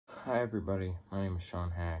Hi everybody, my name is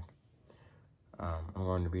Sean Hack. I'm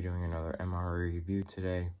going to be doing another MRE review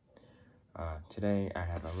today. Today I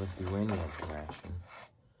have a Lithuanian ration.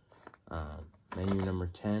 Menu number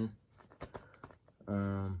 10.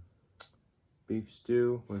 Beef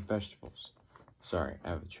stew with vegetables. Sorry, I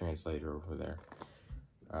have a translator over there,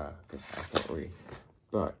 because I can't read.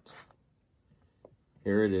 But,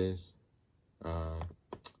 here it is.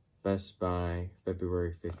 Best by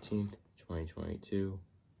February 15th, 2022.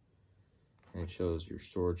 And it shows your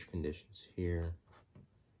storage conditions here.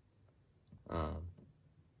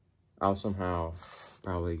 I'll somehow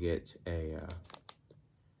probably get a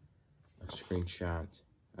screenshot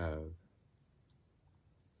of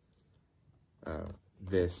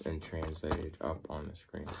this and translate it up on the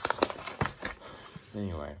screen.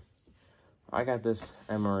 Anyway, I got this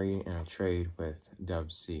MRE in a trade with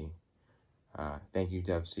Dub C. Thank you,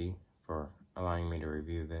 Dub C, for allowing me to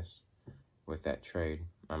review this with that trade.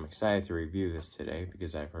 I'm excited to review this today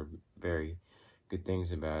because I've heard very good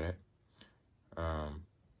things about it. I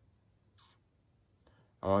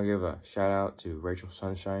want to give a shout out to Rachel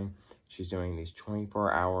Sunshine. She's doing these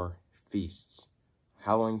 24-hour feasts,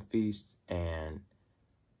 Halloween feast and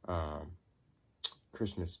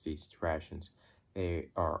Christmas feast rations.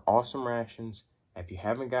 They are awesome rations. If you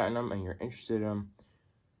haven't gotten them and you're interested in them,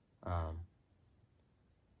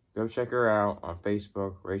 go check her out on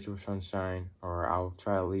Facebook, Rachel Sunshine, or I'll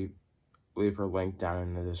try to leave her link down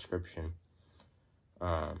in the description.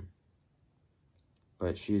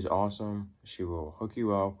 But she's awesome. She will hook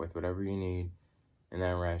you up with whatever you need in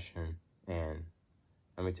that ration, and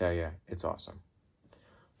let me tell you, it's awesome.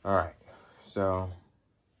 All right, so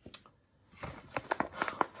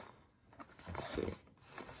let's see.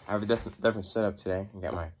 I have a different setup today. I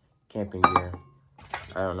got my camping gear.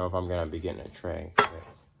 I don't know if I'm gonna be getting a tray, but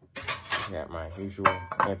I got my usual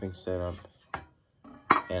camping setup,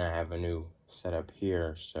 and I have a new setup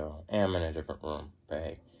here. So, and I'm in a different room, but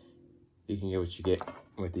hey, you can get what you get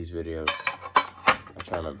with these videos. I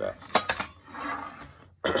try my best.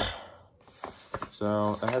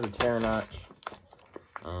 So it has a tear notch.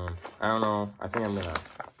 I don't know. I think I'm gonna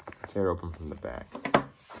tear it open from the back.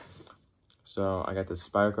 So I got this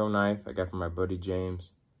Spyco knife I got from my buddy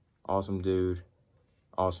James. Awesome dude.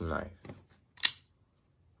 Awesome knife.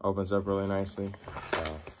 Opens up really nicely.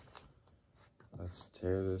 So let's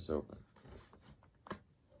tear this open.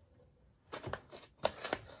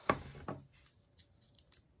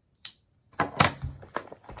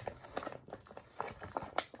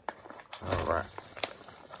 Alright.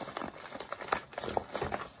 So,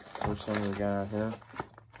 first thing we got out here.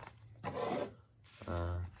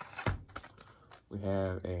 We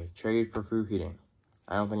have a trade for food heating.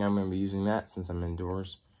 I don't think I'm going to be using that since I'm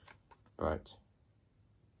indoors, but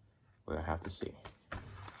we'll have to see.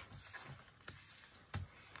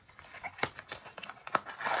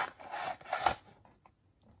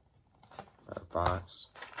 Got a box.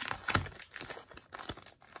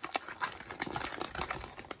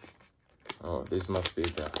 Oh, these must be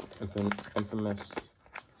the infamous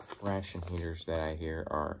ration heaters that I hear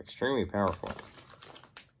are extremely powerful.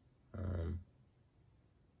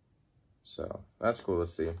 So that's cool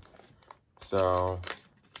to see. So,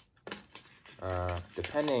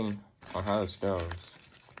 depending on how this goes,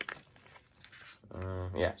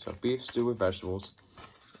 yeah, so beef stew with vegetables.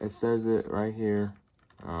 It says it right here.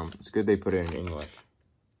 It's good they put it in English.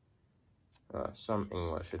 Some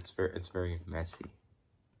English. It's very messy.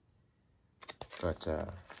 But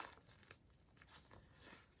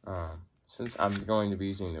since I'm going to be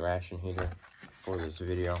using the ration heater for this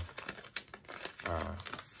video,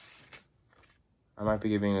 I might be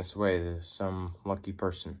giving this away to some lucky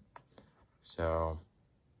person. So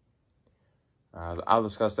I'll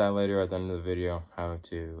discuss that later at the end of the video, how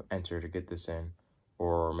to enter to get this in,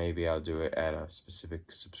 or maybe I'll do it at a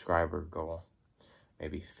specific subscriber goal,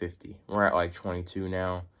 maybe 50. We're at like 22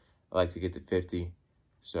 now. I'd like to get to 50,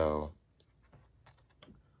 so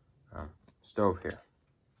stove here.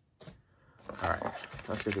 All right,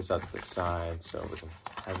 let's get this out to the side so we can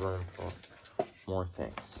have room for more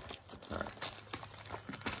things. All right.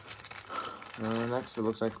 Next, it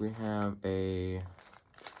looks like we have a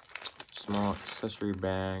small accessory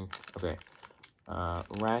bag. Okay,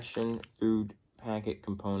 ration food packet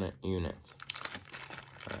component unit.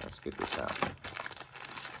 All right, let's get this out.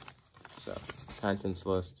 So, contents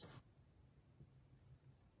list.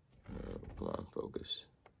 Come on, focus.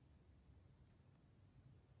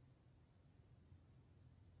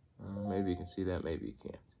 Maybe you can see that, maybe you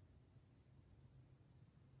can't.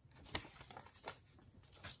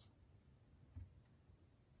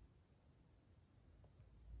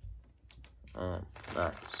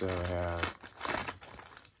 Alright, so I have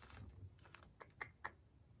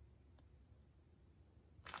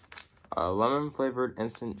A lemon flavored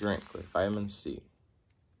instant drink with vitamin C.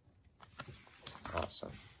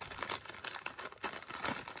 Awesome.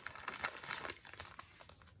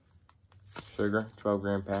 Sugar,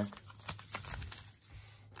 12-gram pack.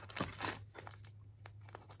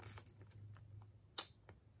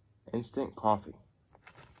 Instant coffee.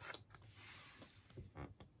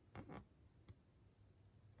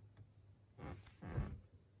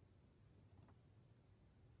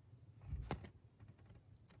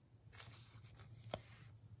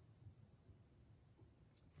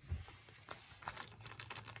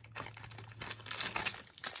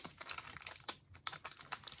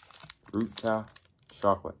 Rootta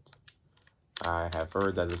chocolate. I have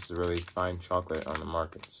heard that this is really fine chocolate on the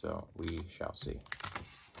market, so we shall see.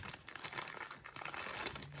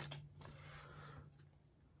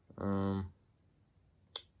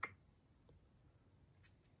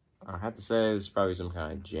 I have to say it's probably some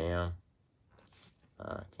kind of jam.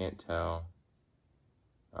 Can't tell.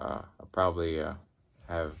 I'll probably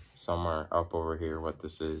have somewhere up over here what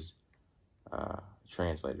this is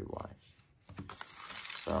translated wise.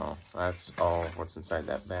 So that's all what's inside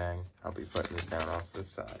that bag. I'll be putting this down off this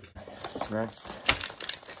side. Next.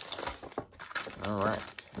 Alright.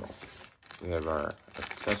 We have our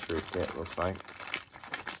accessory kit, looks like.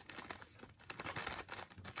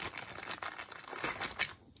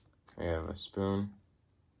 We have a spoon.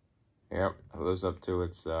 Yep, it lives up to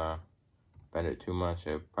its, bend it too much,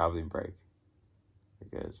 it'll probably break.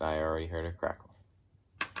 Because I already heard it crackle.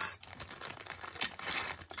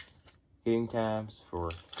 Heating tabs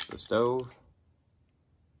for the stove.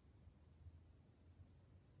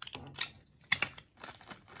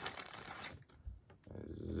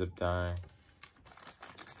 Zip tie.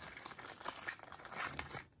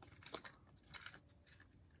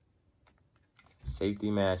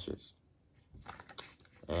 Safety matches.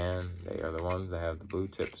 And they are the ones that have the blue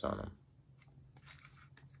tips on them.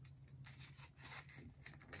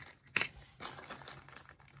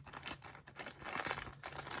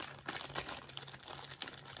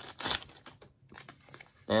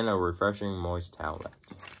 And a refreshing moist towelette.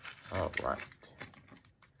 Alright.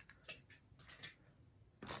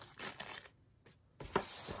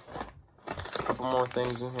 A couple more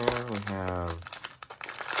things in here. We have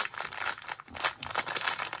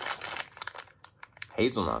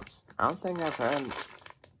hazelnuts. I don't think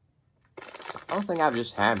I've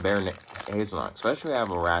just had bare hazelnuts, especially I have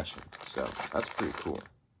a ration. So that's pretty cool.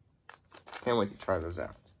 Can't wait to try those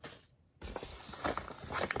out.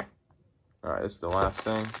 Alright, this is the last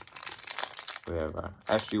thing. We have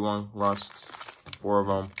SG1 rusks, 4 of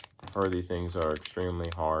them. I've heard these things are extremely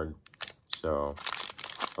hard, so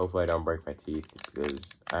hopefully I don't break my teeth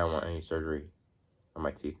because I don't want any surgery on my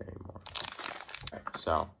teeth anymore. Okay,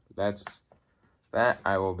 so that's that.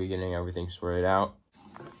 I will be getting everything sorted out.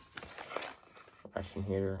 Ration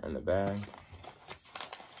heater in the bag.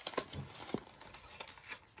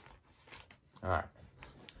 Alright.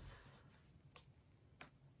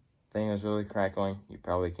 Thing is really crackling. You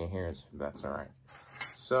probably can't hear it, so that's alright.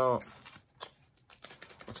 So,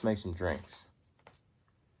 let's make some drinks.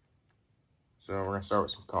 So, we're going to start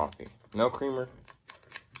with some coffee. No creamer.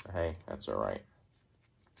 But hey, that's alright.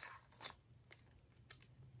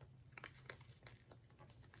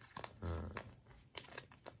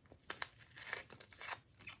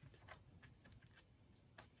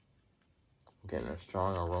 Getting a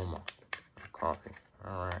strong aroma of coffee.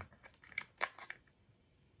 Alright.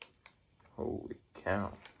 Holy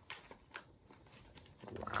cow.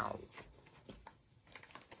 Wow.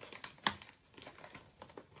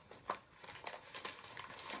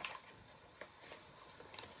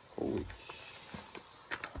 Holy.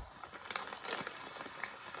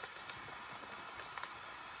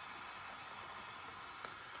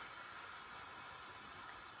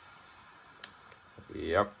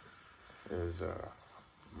 Yep. Is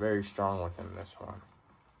very strong within this one.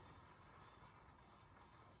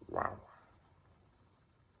 Wow.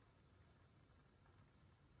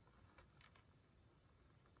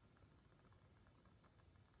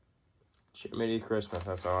 Jiminy Christmas,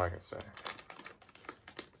 that's all I can say.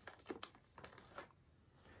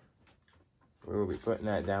 We will be putting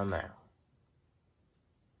that down now.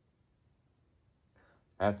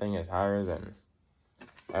 That thing is higher than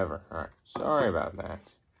ever. Alright, sorry about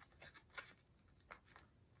that.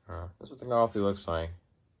 This is what the coffee looks like.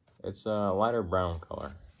 It's a lighter brown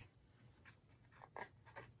color.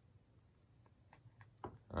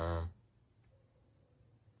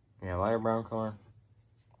 Yeah, lighter brown color.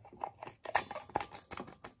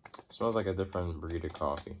 Smells like a different breed of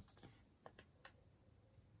coffee.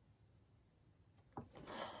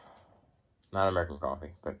 Not American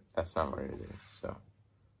coffee, but that's not what it is. So,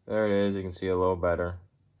 There it is. You can see a little better.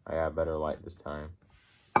 I got better light this time.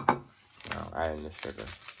 Now add in the sugar.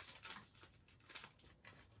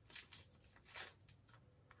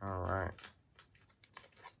 All right.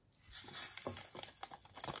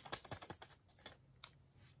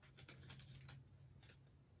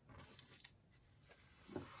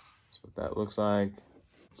 That's what that looks like.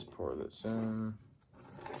 Let's pour this in.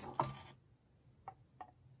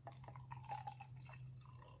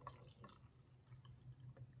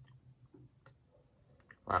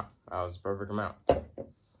 Wow, that was the perfect amount.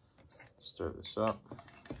 Stir this up.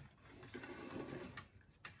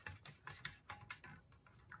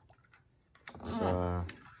 So,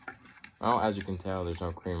 well, as you can tell, there's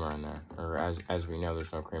no creamer in there, or as we know,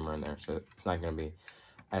 there's no creamer in there, so it's not going to be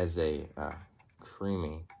as a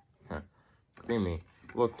creamy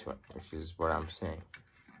look to it, which is what I'm saying.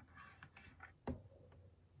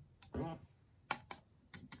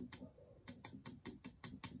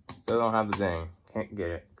 Still don't have the zing. Can't get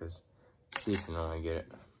it because Steve can only get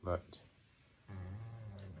it. But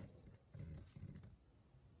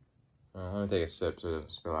let me take a sip so it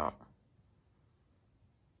doesn't spill out.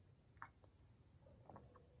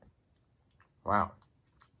 Wow.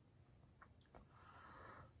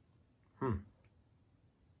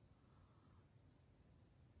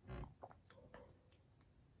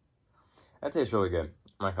 That tastes really good.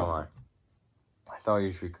 I'm not gonna lie. I thought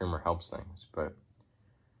usually creamer helps things, but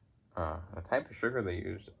the type of sugar they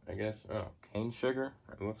use, I guess, cane sugar,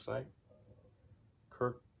 it looks like.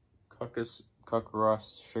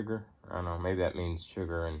 Kukuros sugar. I don't know, maybe that means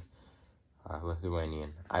sugar in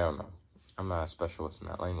Lithuanian. I don't know. I'm not a specialist in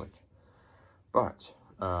that language. But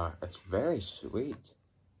it's very sweet.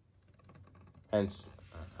 Hence,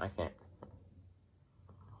 I can't.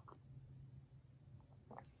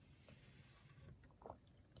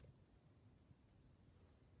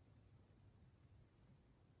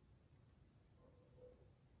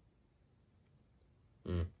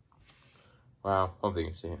 Wow, hopefully you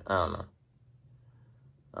can see it. I don't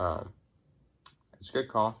know. It's good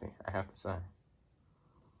coffee, I have to say.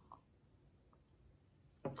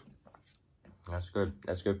 That's good.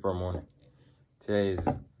 That's good for a morning. Today is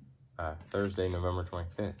Thursday, November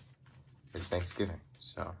 25th. It's Thanksgiving,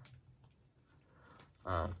 so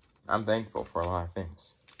I'm thankful for a lot of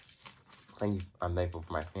things. I'm thankful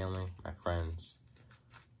for my family, my friends,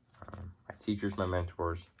 my teachers, my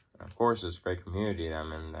mentors. Of course, this great community that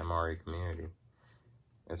I'm in, the MRE community.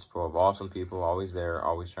 It's full of awesome people, always there,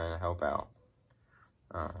 always trying to help out.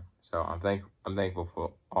 So I'm thankful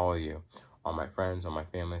for all of you, all my friends, all my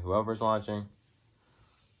family, whoever's watching.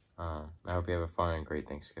 I hope you have a fun and great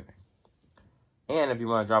Thanksgiving. And if you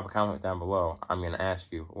want to drop a comment down below, I'm going to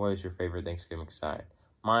ask you, what is your favorite Thanksgiving side?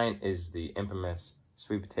 Mine is the infamous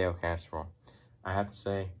sweet potato casserole. I have to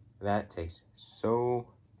say, that tastes so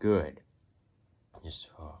good. Just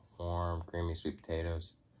warm, creamy sweet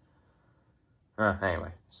potatoes.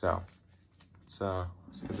 Anyway, so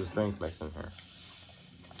let's get this drink mix in here.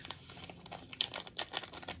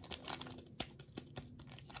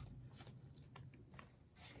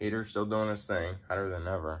 Heater's still doing its thing, hotter than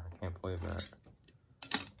ever. I can't believe that.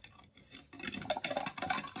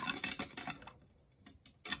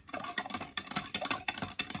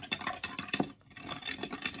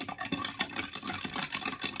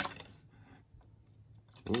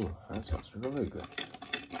 Ooh, that smells really good.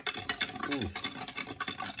 Ooh.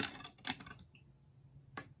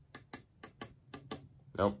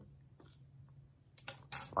 Nope.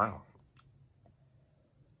 Wow.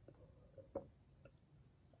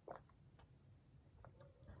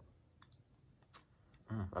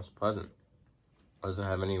 That's pleasant. Doesn't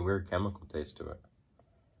have any weird chemical taste to it.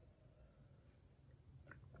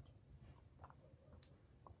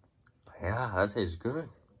 Yeah, that tastes good.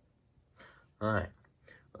 All right,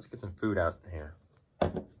 let's get some food out here. All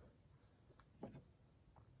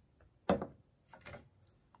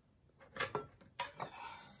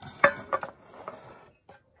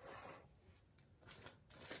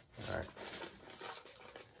right.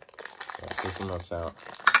 Yeah, take some notes out.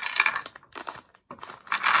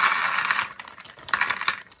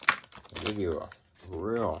 I'll give you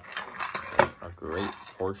a great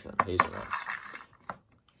portion of hazelnuts.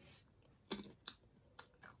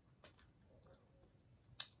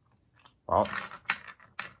 Well,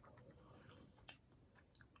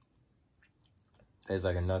 tastes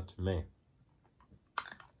like a nut to me.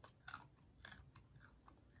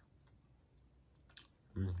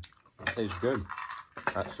 It tastes good.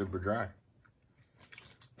 Not super dry.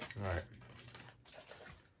 All right.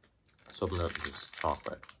 Let's open up this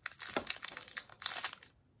chocolate.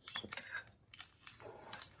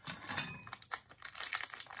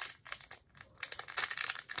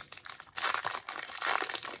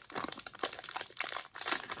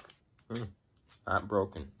 Not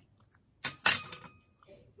broken.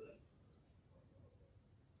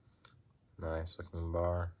 Nice looking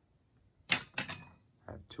bar. I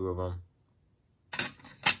have 2 of them.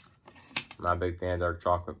 I'm not a big fan of dark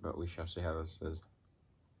chocolate, but we shall see how this is.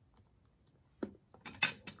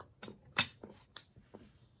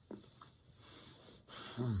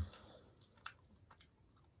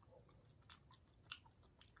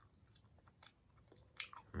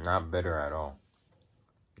 Not bitter at all.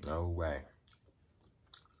 No way.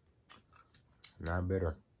 Not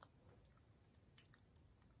bitter.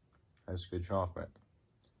 That's good chocolate.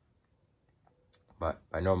 But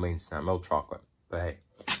by no means not milk chocolate. But hey,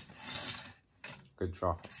 good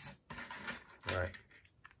chocolate. Alright.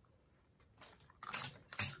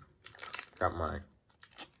 Got my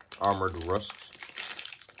armored rusks.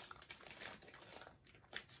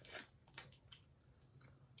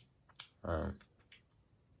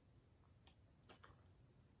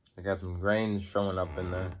 I got some grains showing up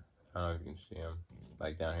in there. I don't know if you can see them.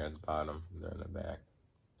 Like down here at the bottom. They're in the back.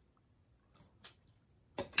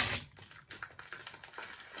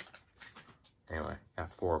 Anyway,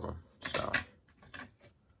 got 4 of them. So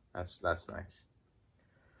that's nice.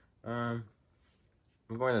 I'm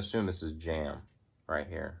going to assume this is jam right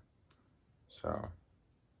here. So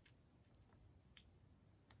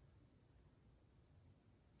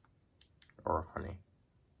or honey.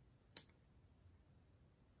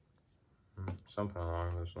 Something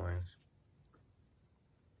along those lines.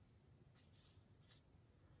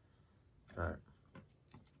 Alright.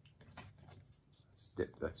 Let's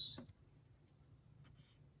dip this.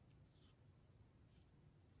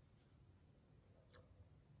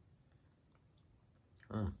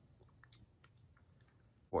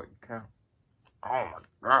 Holy cow. Oh my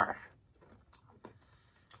gosh.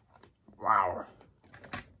 Wow.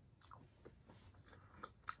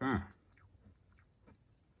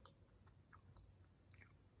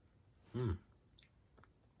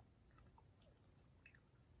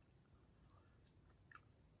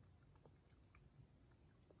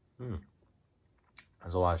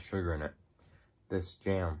 There's a lot of sugar in it. This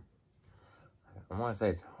jam, I want to say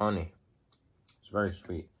it's honey. It's very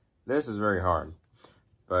sweet. This is very hard,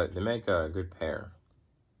 but they make a good pair,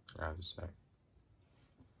 I have to say.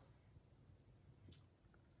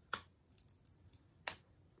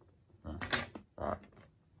 Alright.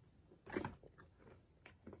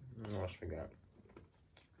 What else we got?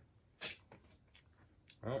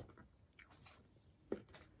 Well,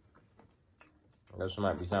 I guess it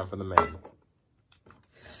might be time for the main.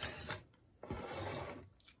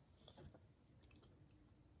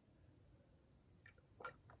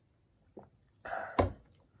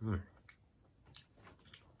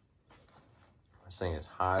 This thing is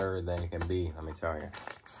hotter than it can be, let me tell you.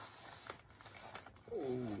 Oh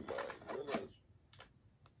my goodness.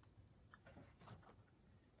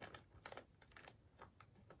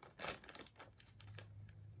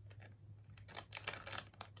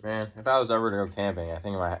 Man, if I was ever to go camping, I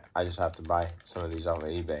think I just have to buy some of these off of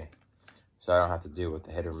eBay, so I don't have to deal with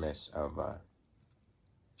the hit or miss of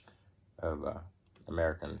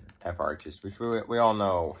American FRHs, which we all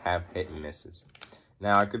know have hit and misses.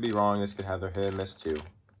 Now, I could be wrong. This could have their hit and miss too.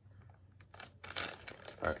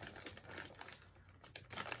 All right.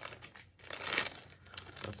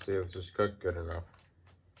 Let's see if this is cooked good enough.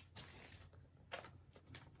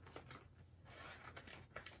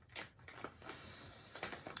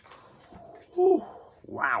 Whew,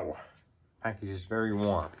 wow. Package is very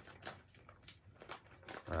warm.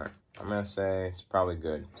 All right. I'm going to say it's probably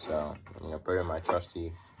good. So, I'm going to put it in my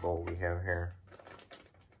trusty bowl we have here.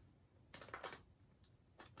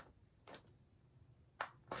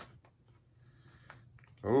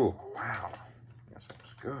 Ooh, wow. That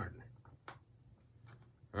smells good.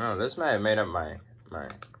 Oh, this might have made up my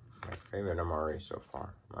favorite MRE so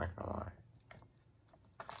far. I'm not gonna lie.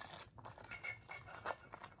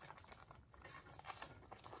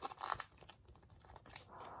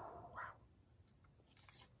 Wow.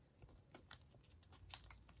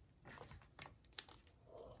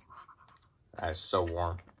 That is so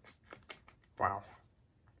warm. Wow.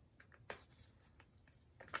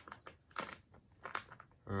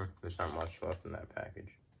 There's not much left in that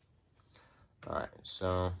package. Alright,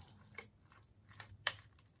 so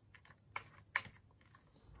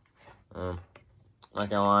not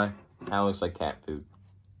gonna lie, that looks like cat food.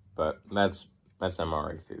 But that's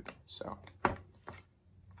MRE food, so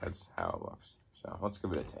that's how it looks. So let's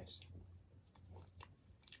give it a taste.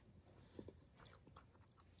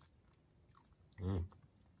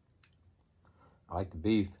 I like the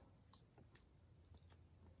beef.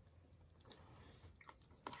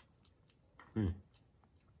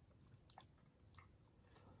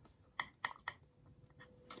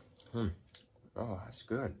 Oh, that's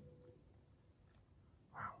good.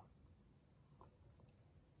 Wow.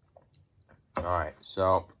 All right,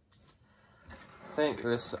 so I think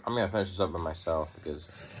I'm gonna finish this up by myself because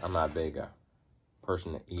I'm not a big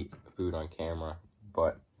person to eat food on camera.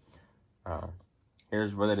 But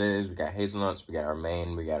here's what it is. We got hazelnuts. We got our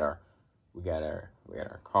main. We got our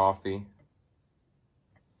coffee.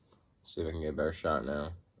 Let's see if I can get a better shot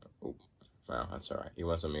now. Oh, wow, that's all right. You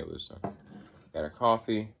want some, you lose some. We got our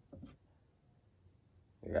coffee.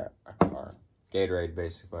 We got our Gatorade,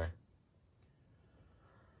 basically.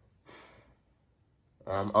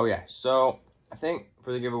 Oh yeah. So I think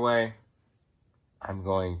for the giveaway, I'm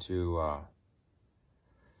going to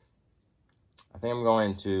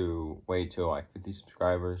wait till like 50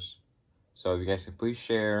 subscribers. So if you guys could please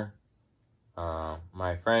share.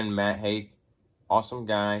 My friend Matt Hake, awesome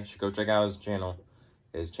guy. You should go check out his channel.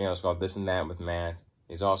 His channel is called This and That with Matt.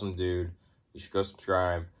 He's an awesome dude. You should go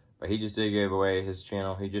subscribe. But he just did give away his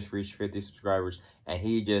channel. He just reached 50 subscribers. And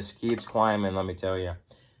he just keeps climbing, let me tell you.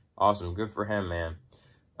 Awesome. Good for him, man.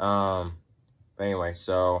 But anyway,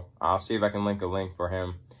 so I'll see if I can link a link for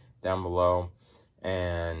him down below.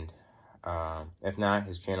 And if not,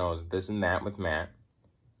 his channel is This and That with Matt.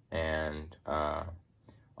 And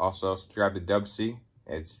also subscribe to Dub C.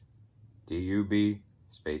 It's DUB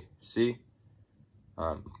space C.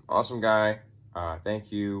 Awesome guy.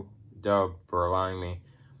 Thank you, Dub, for allowing me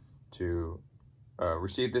to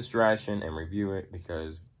receive this ration and review it,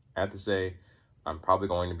 because I have to say I'm probably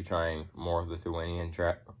going to be trying more of the Lithuanian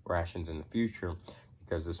rations in the future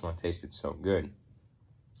because this one tasted so good.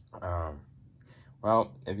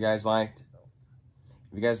 Well, if you liked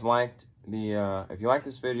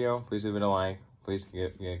this video, please give it a like. Please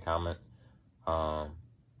give me a comment. I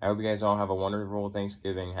hope you guys all have a wonderful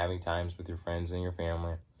Thanksgiving, having times with your friends and your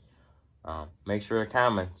family. Make sure to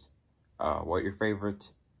comment what your favorite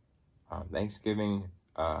Thanksgiving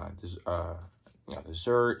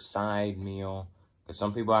dessert, side meal. Because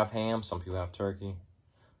some people have ham, some people have turkey.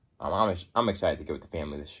 I'm excited to get with the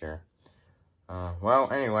family this year.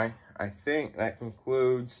 Well, anyway, I think that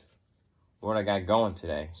concludes what I got going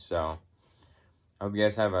today. So I hope you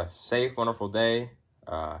guys have a safe, wonderful day,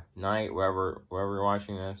 night, wherever you're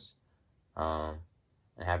watching this, and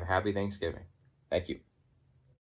have a happy Thanksgiving. Thank you.